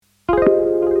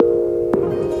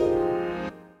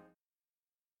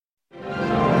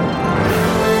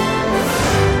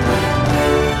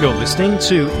listening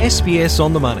to SBS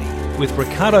On the Money with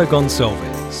Ricardo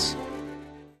Gonçalves.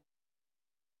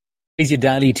 Here's your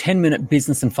daily 10-minute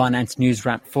business and finance news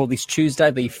wrap for this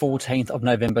Tuesday, the 14th of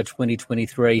November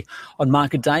 2023. On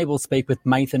market day, we'll speak with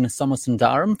Mathan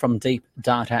Somasundaram from Deep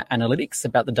Data Analytics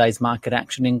about the day's market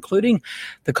action, including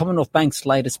the Commonwealth Bank's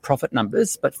latest profit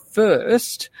numbers. But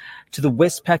first, to the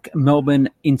Westpac Melbourne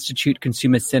Institute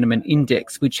Consumer Sentiment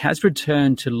Index, which has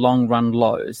returned to long-run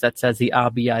lows. That's as the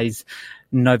RBA's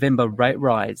November rate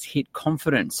rise hit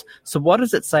confidence. So what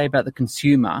does it say about the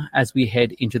consumer as we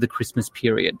head into the Christmas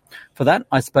period? For that,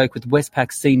 I spoke with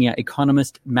Westpac senior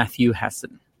economist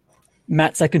Hassan.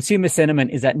 Matt, so consumer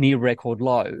sentiment is at near record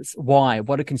lows. Why?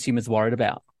 What are consumers worried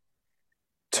about?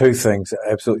 Two things are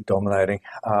absolutely dominating,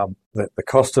 the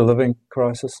cost of living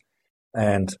crisis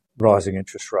and rising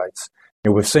interest rates.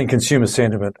 We've seen consumer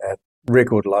sentiment at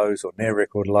record lows or near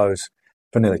record lows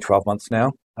for nearly 12 months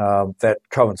now. That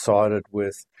coincided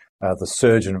with the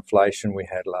surge in inflation we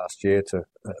had last year to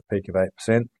a peak of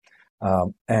 8%,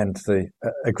 and the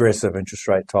aggressive interest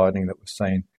rate tightening that we've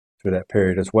seen through that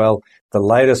period as well. The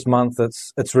latest month,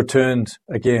 it's returned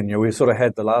again. We sort of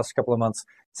had the last couple of months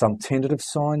some tentative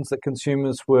signs that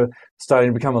consumers were starting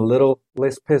to become a little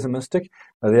less pessimistic.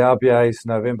 The RBA's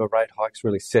November rate hikes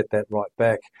really set that right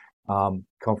back.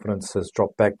 Confidence has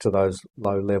dropped back to those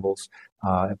low levels,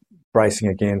 bracing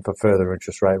again for further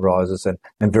interest rate rises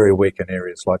and very weak in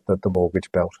areas like the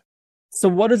mortgage belt. So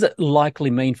what does it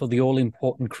likely mean for the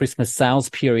all-important Christmas sales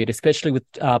period, especially with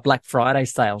Black Friday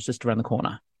sales just around the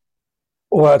corner?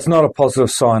 Well, it's not a positive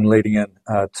sign leading in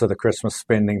to the Christmas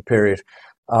spending period.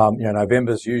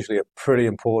 November is usually a pretty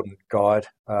important guide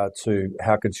to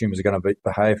how consumers are going to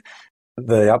behave.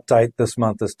 The update this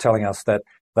month is telling us that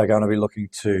they're going to be looking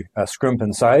to scrimp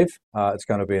and save. It's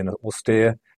going to be an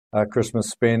austere Christmas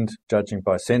spend, judging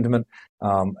by sentiment.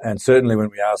 And certainly when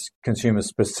we ask consumers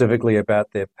specifically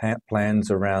about their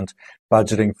plans around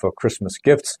budgeting for Christmas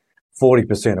gifts,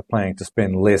 40% are planning to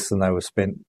spend less than they were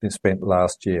spent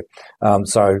last year.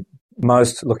 So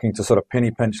most looking to sort of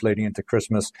penny pinch leading into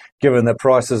Christmas, given that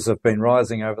prices have been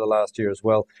rising over the last year as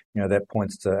well. That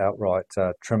points to outright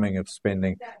trimming of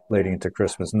spending leading into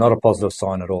Christmas. Not a positive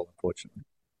sign at all, unfortunately.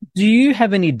 Do you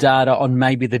have any data on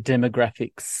maybe the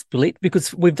demographic split?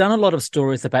 Because we've done a lot of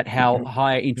stories about how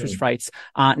higher interest rates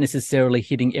aren't necessarily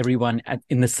hitting everyone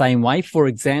in the same way. For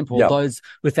example, those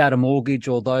without a mortgage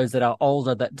or those that are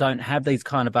older that don't have these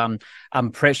kind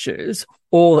of pressures,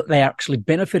 or that they're actually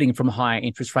benefiting from higher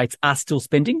interest rates are still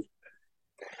spending?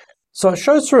 So it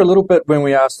shows through a little bit when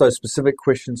we ask those specific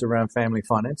questions around family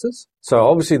finances. So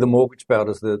obviously the mortgage belt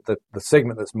is the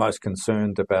segment that's most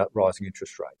concerned about rising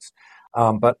interest rates.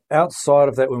 But outside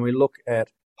of that, when we look at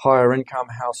higher income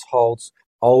households,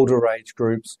 older age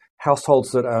groups,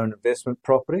 households that own investment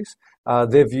properties,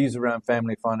 their views around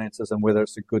family finances and whether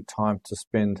it's a good time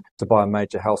to buy a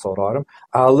major household item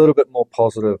are a little bit more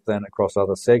positive than across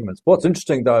other segments. What's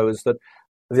interesting, though, is that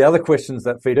the other questions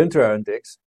that feed into our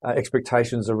index,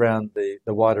 expectations around the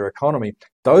wider economy,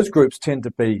 those groups tend to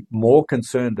be more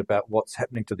concerned about what's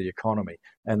happening to the economy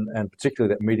and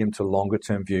particularly that medium to longer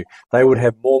term view. They would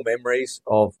have more memories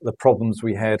of the problems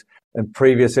we had in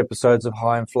previous episodes of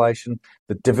high inflation,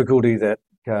 the difficulty that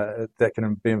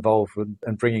can be involved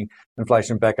in bringing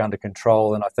inflation back under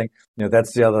control. And I think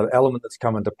that's the other element that's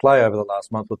come into play over the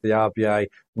last month with the RBA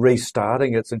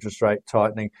restarting its interest rate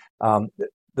tightening.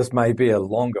 This may be a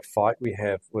longer fight we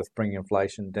have with bringing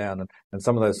inflation down, and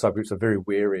some of those subgroups are very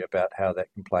wary about how that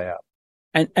can play out.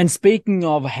 And speaking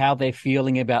of how they're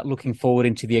feeling about looking forward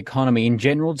into the economy in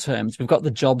general terms, we've got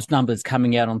the jobs numbers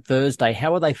coming out on Thursday.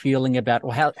 How are they feeling about,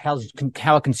 or how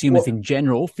are consumers in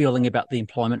general feeling about the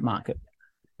employment market?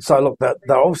 So look, they're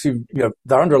obviously,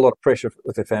 they're under a lot of pressure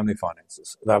with their family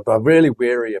finances. They're really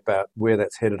wary about where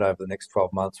that's headed over the next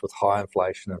 12 months with high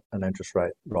inflation and interest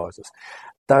rate rises.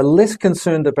 They're less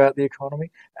concerned about the economy,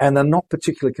 and they're not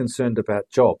particularly concerned about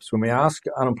jobs. When we ask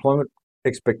unemployment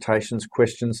expectations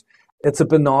questions, it's a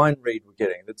benign read we're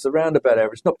getting. It's around about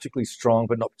average, not particularly strong,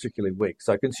 but not particularly weak.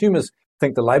 So consumers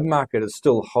think the labour market is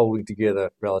still holding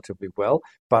together relatively well,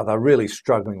 but they're really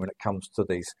struggling when it comes to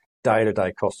these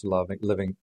day-to-day cost of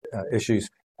living issues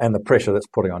and the pressure that's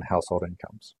putting on household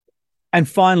incomes. And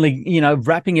finally,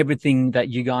 wrapping everything that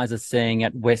you guys are seeing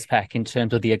at Westpac in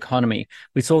terms of the economy,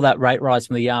 we saw that rate rise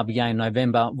from the RBA in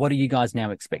November. What are you guys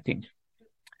now expecting?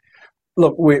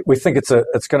 Look, we think it's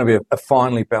going to be a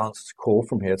finely balanced call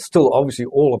from here. It's still obviously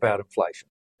all about inflation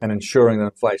and ensuring that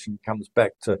inflation comes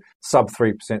back to sub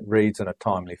 3% reads in a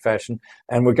timely fashion.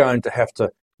 And we're going to have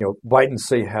to wait and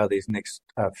see how these next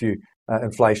few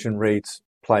inflation reads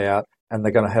play out and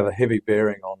they're going to have a heavy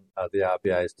bearing on the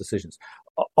RBA's decisions.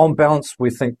 On balance, we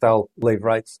think they'll leave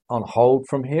rates on hold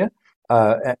from here,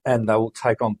 and they will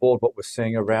take on board what we're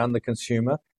seeing around the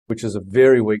consumer, which is a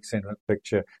very weak sentiment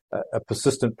picture, a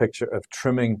persistent picture of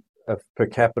trimming of per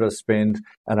capita spend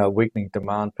and a weakening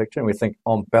demand picture. And we think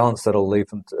on balance that'll lead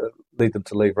them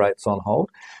to leave rates on hold.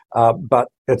 But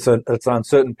it's an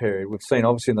uncertain period. We've seen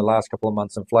obviously in the last couple of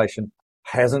months inflation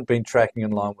hasn't been tracking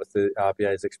in line with the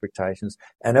RBA's expectations.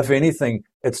 And if anything,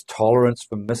 its tolerance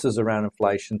for misses around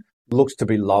inflation looks to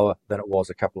be lower than it was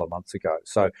a couple of months ago.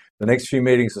 So the next few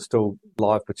meetings are still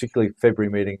live, particularly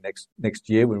February meeting next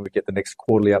year when we get the next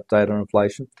quarterly update on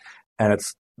inflation. And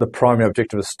the primary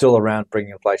objective is still around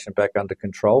bringing inflation back under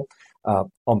control.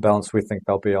 On balance, we think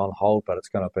they'll be on hold, but it's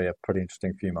going to be a pretty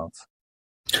interesting few months.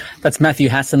 That's Matthew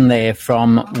Hassan there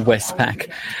from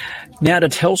Westpac. Now to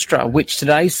Telstra, which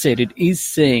today said it is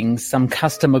seeing some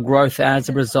customer growth as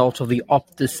a result of the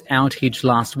Optus outage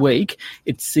last week.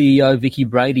 Its CEO Vicki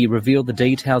Brady revealed the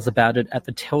details about it at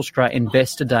the Telstra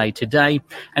Investor Day today,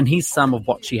 and here's some of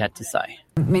what she had to say.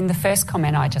 I mean, the first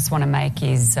comment I just want to make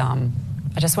is I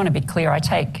just want to be clear,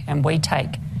 we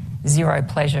take zero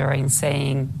pleasure in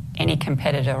seeing any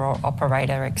competitor or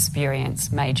operator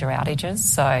experience major outages.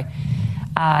 So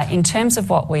in terms of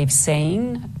what we've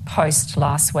seen post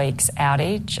last week's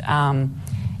outage,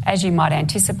 as you might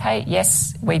anticipate,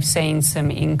 yes, we've seen some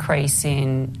increase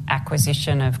in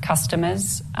acquisition of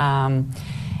customers.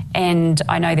 And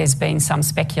I know there's been some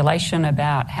speculation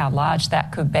about how large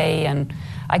that could be. And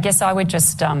I guess I would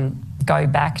just go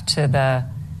back to the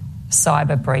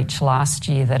cyber breach last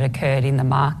year that occurred in the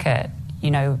market.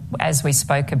 You know, as we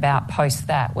spoke about post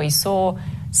that, we saw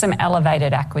some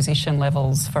elevated acquisition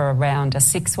levels for around a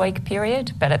 6-week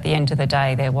period, but at the end of the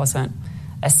day, there wasn't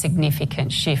a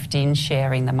significant shift in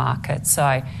share in the market.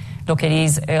 So, look, it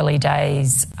is early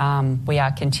days. We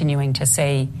are continuing to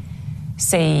see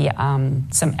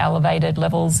some elevated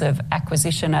levels of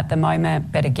acquisition at the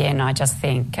moment, but again, I just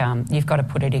think you've got to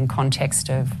put it in context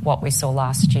of what we saw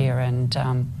last year, and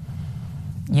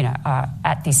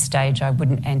at this stage, I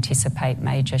wouldn't anticipate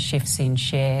major shifts in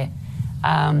share.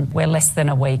 We're less than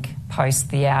a week post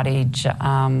the outage.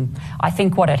 I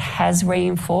think what it has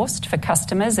reinforced for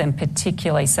customers, and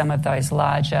particularly some of those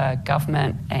larger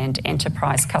government and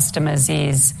enterprise customers,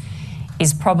 is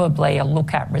probably a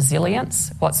look at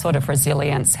resilience. What sort of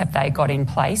resilience have they got in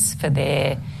place for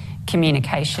their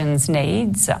communications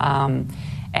needs?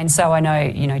 And so I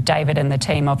know, David and the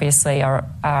team obviously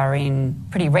are in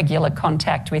pretty regular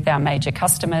contact with our major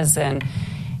customers, and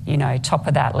top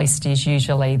of that list is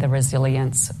usually the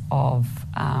resilience of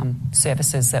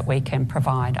services that we can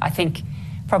provide. I think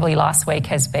probably last week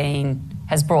has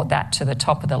brought that to the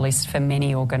top of the list for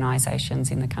many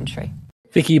organisations in the country.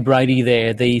 Vicki Brady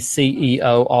there, the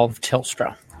CEO of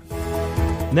Telstra.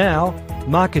 Now,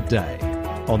 Market Day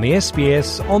on the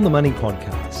SBS On the Money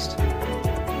podcast.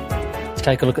 Let's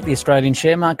take a look at the Australian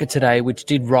share market today, which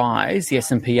did rise. The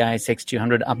S&P ASX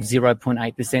 200 up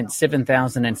 0.8%,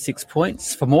 7,006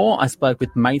 points. For more, I spoke with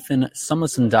Mathan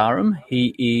Somasundaram.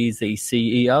 He is the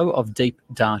CEO of Deep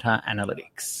Data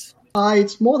Analytics.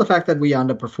 It's more the fact that we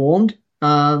underperformed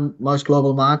most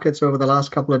global markets over the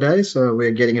last couple of days, so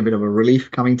we're getting a bit of a relief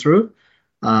coming through.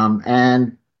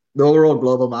 And the overall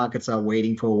global markets are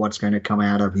waiting for what's going to come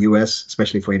out of US,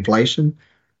 especially for inflation.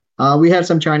 We had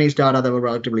some Chinese data that were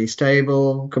relatively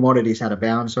stable. Commodities had a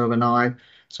bounce overnight.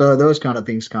 So those kind of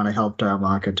things kind of helped our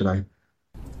market today.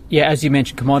 Yeah, as you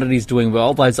mentioned, commodities doing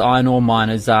well. Those iron ore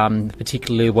miners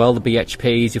particularly well, the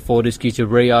BHPs, your Fortescues, your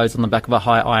Rios on the back of a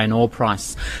high iron ore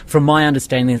price. From my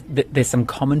understanding, there's some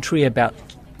commentary about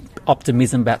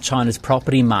optimism about China's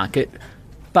property market,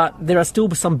 but there are still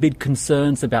some big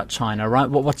concerns about China, right?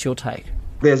 What's your take?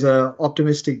 There's an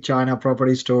optimistic China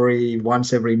property story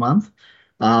once every month.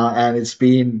 And it's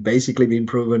basically been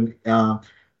proven, I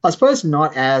suppose,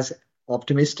 not as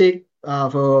optimistic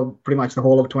for pretty much the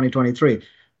whole of 2023.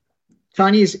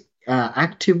 Chinese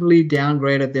actively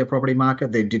downgraded their property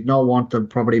market. They did not want the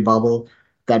property bubble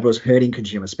that was hurting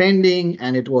consumer spending,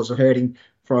 and it was hurting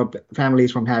for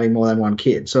families from having more than one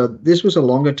kid. So this was a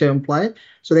longer-term play.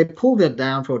 So they pulled that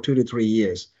down for 2 to 3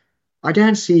 years. I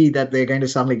don't see that they're going to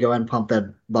suddenly go and pump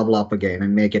that bubble up again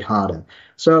and make it harder.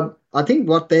 So I think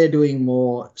what they're doing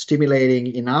more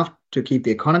stimulating enough to keep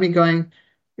the economy going,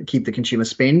 keep the consumer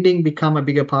spending become a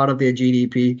bigger part of their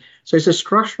GDP. So it's a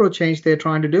structural change they're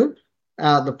trying to do.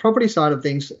 The property side of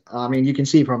things, I mean, you can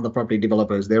see from the property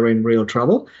developers, they're in real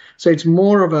trouble. So it's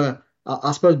more of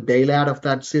I suppose, bailout of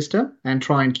that system and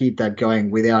try and keep that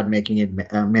going without making it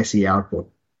a messy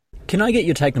output. Can I get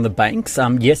your take on the banks?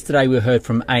 Yesterday we heard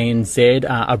from ANZ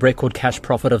a record cash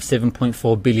profit of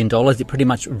 $7.4 billion. It pretty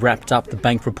much wrapped up the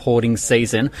bank reporting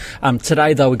season.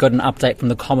 Today, though, we got an update from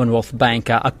the Commonwealth Bank,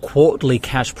 a quarterly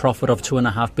cash profit of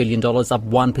 $2.5 billion, up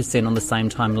 1% on the same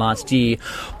time last year.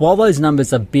 While those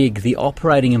numbers are big, the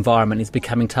operating environment is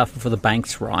becoming tougher for the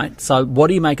banks, right? So what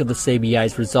do you make of the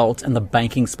CBA's results and the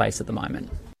banking space at the moment?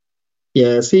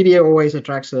 Yeah, CBA always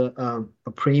attracts a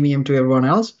premium to everyone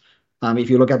else.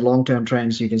 If you look at long-term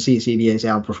trends, you can see CBA's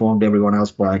outperformed everyone else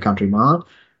by a country mile.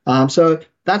 So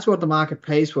that's what the market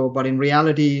pays for. But in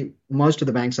reality, most of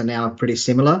the banks are now pretty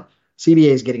similar.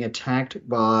 CBA is getting attacked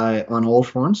on all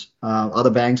fronts. Other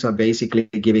banks are basically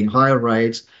giving higher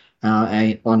rates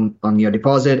on your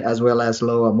deposit, as well as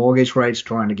lower mortgage rates,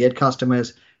 trying to get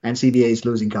customers. And CBA is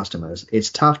losing customers.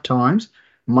 It's tough times.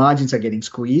 Margins are getting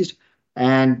squeezed.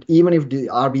 And even if the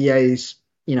RBA's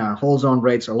holds on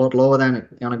rates a lot lower than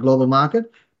on a global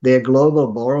market, their global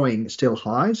borrowing is still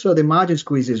high. So the margin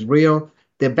squeeze is real.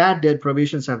 Their bad debt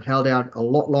provisions have held out a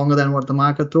lot longer than what the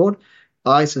market thought.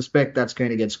 I suspect that's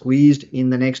going to get squeezed in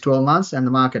the next 12 months, and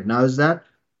the market knows that.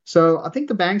 So I think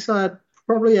the banks are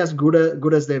probably as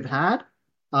good as they've had.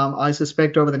 I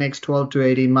suspect over the next 12 to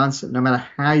 18 months, no matter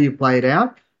how you play it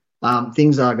out,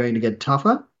 things are going to get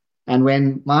tougher. And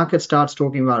when market starts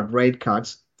talking about rate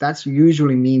cuts, that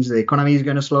usually means the economy is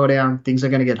going to slow down, things are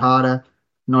going to get harder,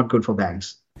 not good for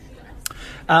banks.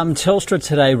 Telstra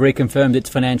today reconfirmed its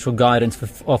financial guidance for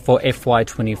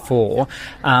FY24.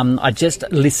 I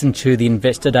just listened to the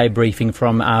Investor Day briefing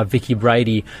from Vicki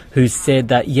Brady, who said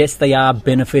that, yes, they are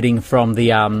benefiting from the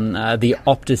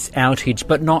Optus outage,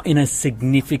 but not in a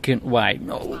significant way.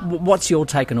 What's your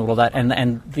take on all of that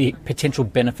and the potential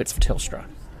benefits for Telstra?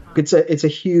 It's a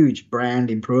huge brand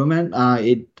improvement.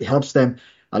 It helps them.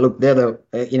 Look, they're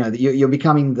you're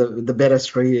becoming the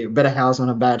better house on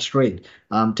a bad street.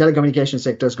 Telecommunication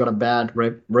sector's got a bad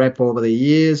rep over the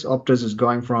years. Optus is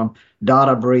going from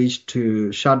data breach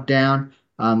to shutdown,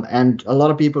 and a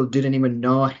lot of people didn't even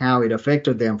know how it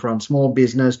affected them, from small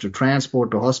business to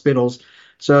transport to hospitals.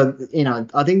 So,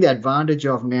 I think the advantage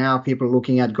of now people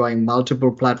looking at going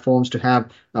multiple platforms to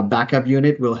have a backup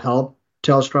unit will help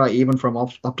Telstra even from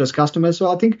Optus customers.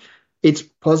 So I think it's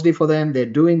positive for them. They're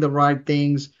doing the right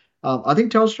things. I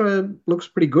think Telstra looks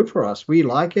pretty good for us. We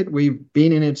like it. We've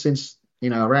been in it since,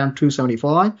 around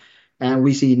 275, and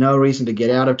we see no reason to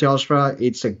get out of Telstra.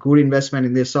 It's a good investment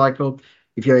in this cycle.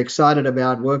 If you're excited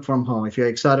about work from home, if you're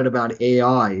excited about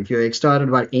AI, if you're excited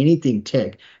about anything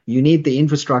tech, you need the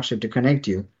infrastructure to connect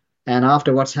you. And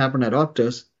after what's happened at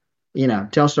Optus,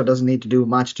 Telstra doesn't need to do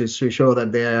much to show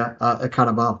that they're a cut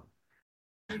above.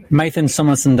 Mathan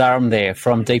Somasundaram there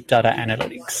from Deep Data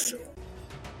Analytics.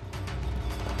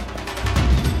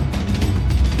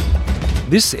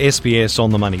 This SBS On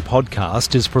the Money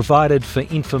podcast is provided for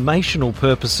informational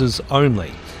purposes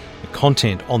only. The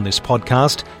content on this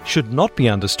podcast should not be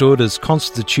understood as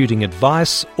constituting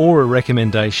advice or a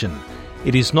recommendation.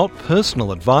 It is not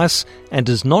personal advice and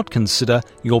does not consider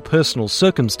your personal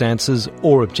circumstances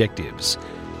or objectives.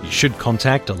 You should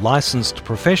contact a licensed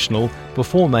professional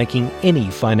before making any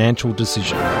financial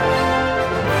decision.